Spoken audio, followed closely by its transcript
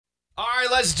All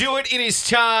right, let's do it. It is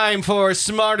time for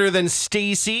Smarter Than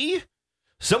Stacy.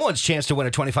 Someone's chance to win a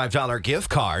 $25 gift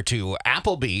card to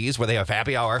Applebee's, where they have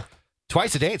happy hour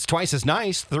twice a day. It's twice as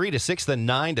nice, 3 to 6, then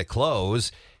 9 to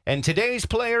close. And today's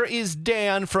player is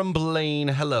Dan from Blaine.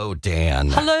 Hello,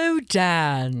 Dan. Hello,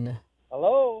 Dan.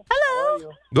 Hello. Hello. How are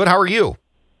you? Good. How are you?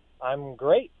 I'm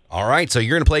great. All right, so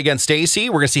you're going to play against Stacy.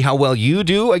 We're going to see how well you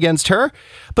do against her.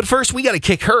 But first, we got to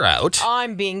kick her out.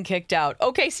 I'm being kicked out.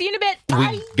 Okay, see you in a bit. Bye.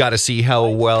 We got to see how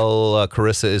well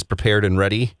Carissa is prepared and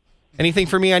ready. Anything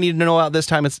for me I need to know about this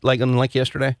time? It's like unlike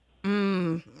yesterday? I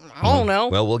don't know.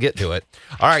 Well, we'll get to it.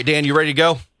 All right, Dan, you ready to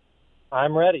go?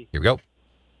 I'm ready. Here we go.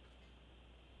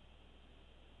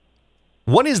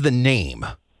 What is the name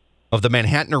of the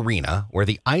Manhattan Arena where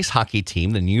the ice hockey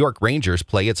team, the New York Rangers,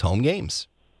 play its home games?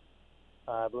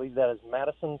 I believe that is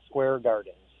Madison Square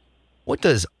Gardens. What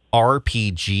does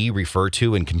RPG refer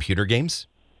to in computer games?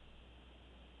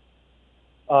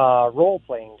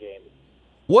 Role-playing game.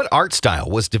 What art style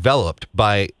was developed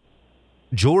by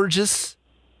Georges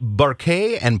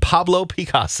Barquet and Pablo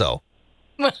Picasso?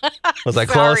 Was I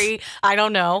close? Sorry, I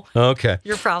don't know. Okay.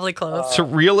 You're probably close.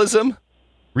 Surrealism,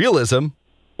 realism,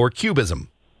 or cubism?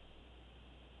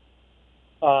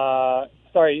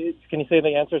 Sorry, can you say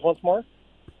the answers once more?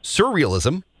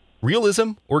 Surrealism,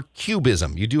 realism, or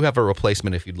cubism? You do have a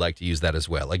replacement if you'd like to use that as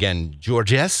well. Again,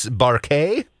 Georges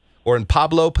Barquet or in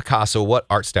Pablo Picasso, what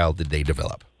art style did they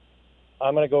develop?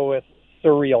 I'm going to go with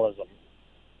surrealism.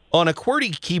 On a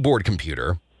QWERTY keyboard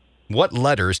computer, what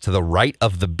letters to the right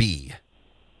of the B?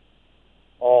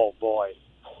 Oh, boy.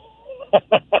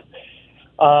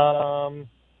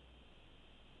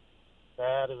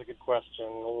 That is a good question.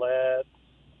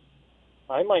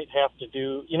 I might have to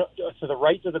do, to the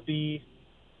right of the B,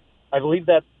 I believe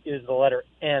that is the letter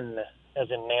N,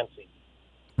 as in Nancy.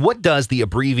 What does the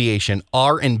abbreviation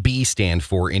R&B stand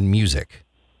for in music?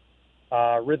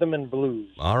 Rhythm and blues.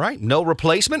 All right, no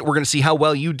replacement. We're going to see how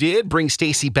well you did. Bring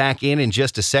Stacy back in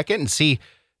just a second and see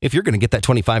if you're going to get that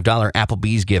 $25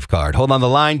 Applebee's gift card. Hold on the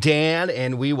line, Dan,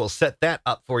 and we will set that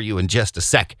up for you in just a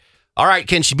sec. All right,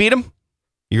 can she beat him?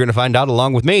 You're going to find out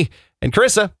along with me and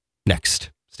Carissa next.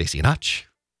 Stacy and Hutch.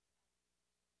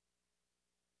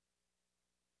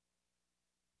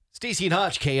 Stacy and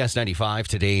Hutch, KS95,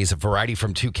 today's variety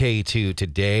from 2K to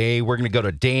today. We're going to go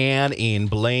to Dan in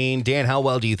Blaine. Dan, how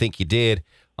well do you think you did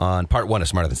on part one of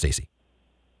Smarter Than Stacy?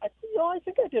 I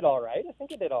think I did all right.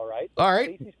 All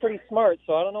right. Stacy's pretty smart,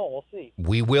 so I don't know. We'll see.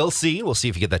 We will see. We'll see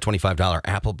if you get that $25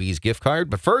 Applebee's gift card.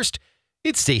 But first,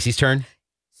 it's Stacy's turn.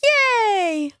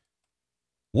 Yay!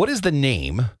 What is the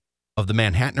name of the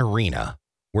Manhattan Arena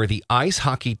where the ice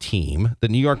hockey team, the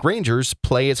New York Rangers,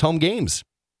 play its home games?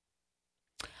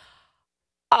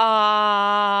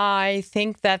 I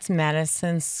think that's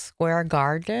Madison Square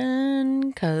Garden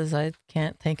because I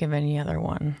can't think of any other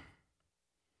one.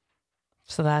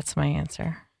 So that's my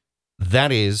answer.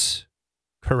 That is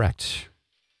correct.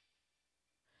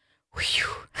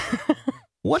 Whew.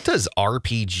 What does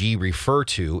RPG refer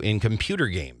to in computer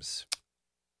games?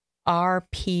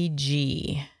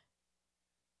 RPG.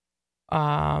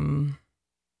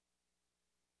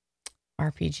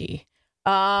 RPG.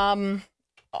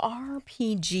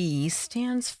 RPG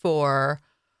stands for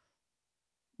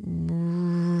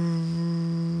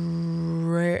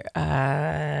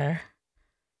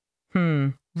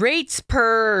rates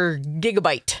per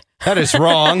gigabyte. That is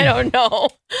wrong. I don't know.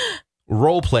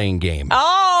 Role-playing game.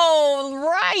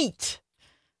 Oh, right.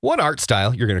 What art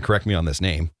style, you're going to correct me on this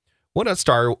name, what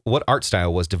art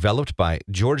style was developed by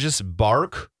Georges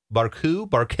Barquet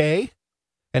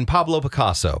and Pablo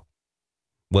Picasso?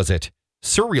 Was it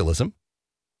surrealism,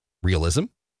 realism,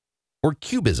 or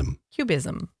cubism?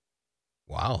 Cubism.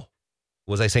 Wow.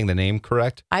 Was I saying the name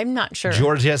correct? I'm not sure.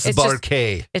 Georges It's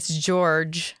Barquet. It's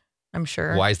George, I'm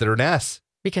sure. Why is there an S?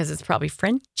 Because it's probably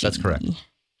French. That's correct.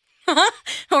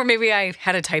 Or maybe I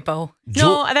had a typo.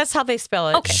 No, that's how they spell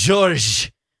it. Okay.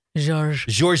 Georges.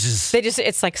 Georges.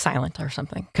 It's like silent or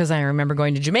something. Because I remember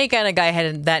going to Jamaica and a guy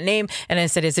had that name and I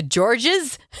said, is it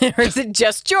George's or is it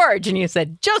just George? And you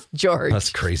said, just George. That's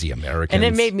crazy Americans. And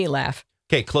it made me laugh.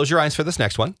 Okay, close your eyes for this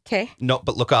next one. Okay. No,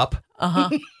 but look up. Uh-huh.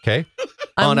 Okay.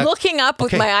 I'm looking up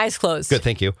with my eyes closed. Good,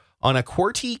 thank you. On a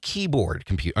QWERTY keyboard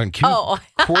Oh.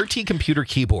 QWERTY computer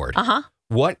keyboard. Uh-huh.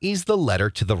 What is the letter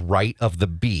to the right of the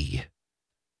B?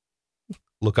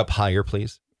 Look up higher,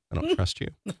 please. I don't trust you.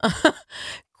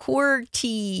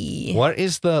 QWERTY. What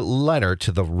is the letter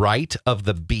to the right of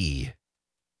the B?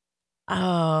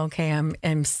 Oh, okay.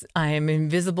 I'm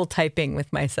invisible typing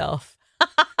with myself.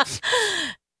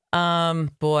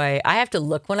 Boy, I have to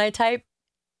look when I type.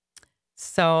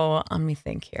 So let me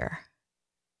think here.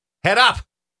 Head up.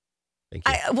 Thank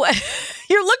you.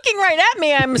 You're looking right at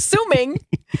me, I'm assuming.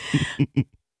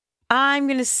 I'm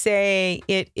going to say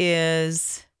it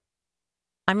is.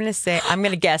 I'm going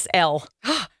to guess L.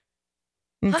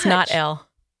 It's not L.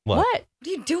 What? What are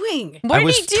you doing? What I did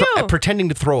was he do? pretending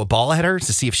to throw a ball at her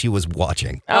to see if she was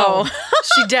watching. Oh,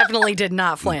 She definitely did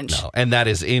not flinch. No, and that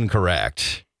is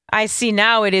incorrect. I see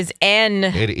now it is N.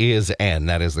 It is N.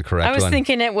 That is the correct I was one.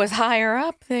 thinking it was higher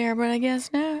up there, but I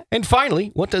guess not. And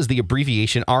finally, what does the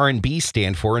abbreviation R&B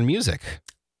stand for in music?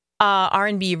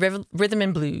 R&B, rhythm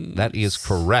and blues. That is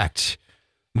correct.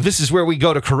 This is where we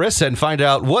go to Carissa and find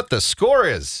out what the score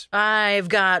is. I've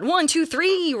got 1, 2,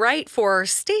 3 right for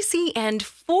Stacy and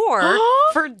 4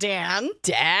 for Dan.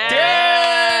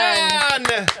 Dan!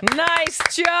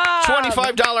 Nice job.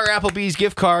 $25 Applebee's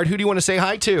gift card. Who do you want to say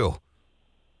hi to?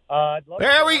 I'd love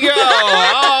There to- we go.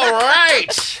 All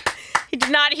right. He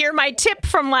did not hear my tip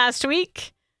from last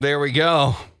week. There we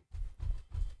go.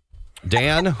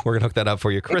 Dan, we're going to hook that up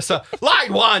for you. Carissa,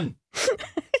 line 1.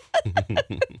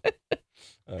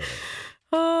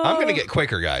 I'm going to get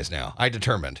quicker, guys, now. I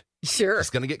determined. Sure. It's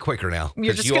going to get quicker now. You're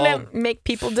 'cause just you going all to make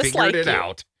people dislike figured it you.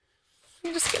 out.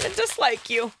 I'm just going to dislike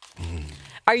you.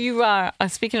 Are you,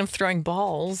 speaking of throwing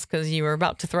balls, because you were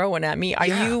about to throw one at me, are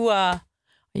you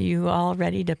all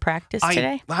ready to practice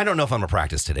today? I don't know if I'm going to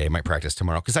practice today. I might practice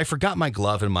tomorrow because I forgot my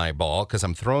glove and my ball because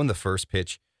I'm throwing the first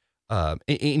pitch. I'm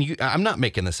not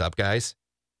making this up, guys.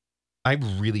 I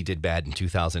really did bad in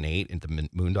 2008 at the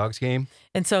Moondogs game.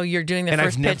 And so you're doing the And I've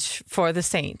first nev- pitch for the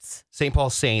Saints. St.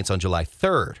 Paul Saints on July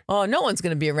 3rd. Oh, no one's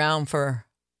going to be around for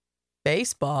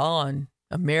baseball on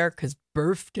America's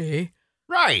birthday.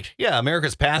 Right. Yeah,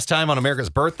 America's pastime on America's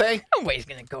birthday. Nobody's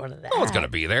going to go to that. No one's going to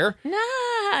be there.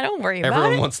 Nah, don't worry about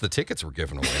Everyone it. wants the tickets we're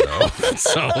giving away, though.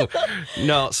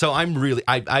 So I'm really,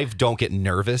 I don't get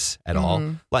nervous at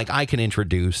all. Like, I can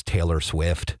introduce Taylor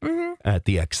Swift at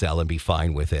the XL and be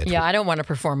fine with it. Yeah, I don't want to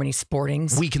perform any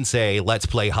sportings. We can say, let's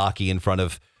play hockey in front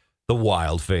of the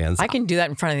Wild fans. I can do that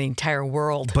in front of the entire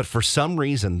world. But for some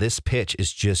reason, this pitch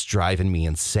is just driving me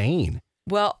insane.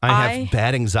 Well, I have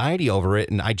bad anxiety over it,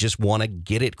 and I just want to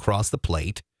get it across the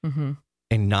plate and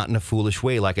not in a foolish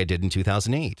way like I did in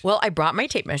 2008. Well, I brought my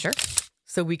tape measure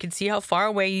so we could see how far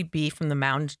away you'd be from the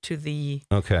mound to the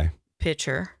Okay.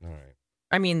 pitcher. All right.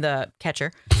 I mean, the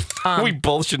catcher. We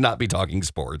both should not be talking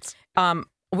sports.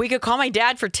 We could call my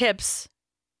dad for tips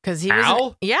because he was.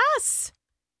 Al? Yes.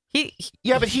 He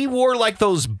Yeah, but he wore like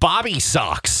those Bobby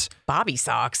socks. Bobby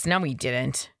socks. No, he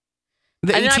didn't.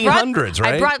 The And then 1800s,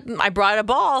 right? I brought a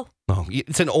ball. Oh,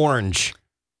 it's an orange.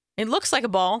 It looks like a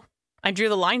ball. I drew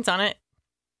the lines on it.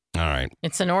 All right.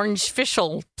 It's an orange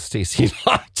official. Stacey,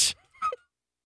 not.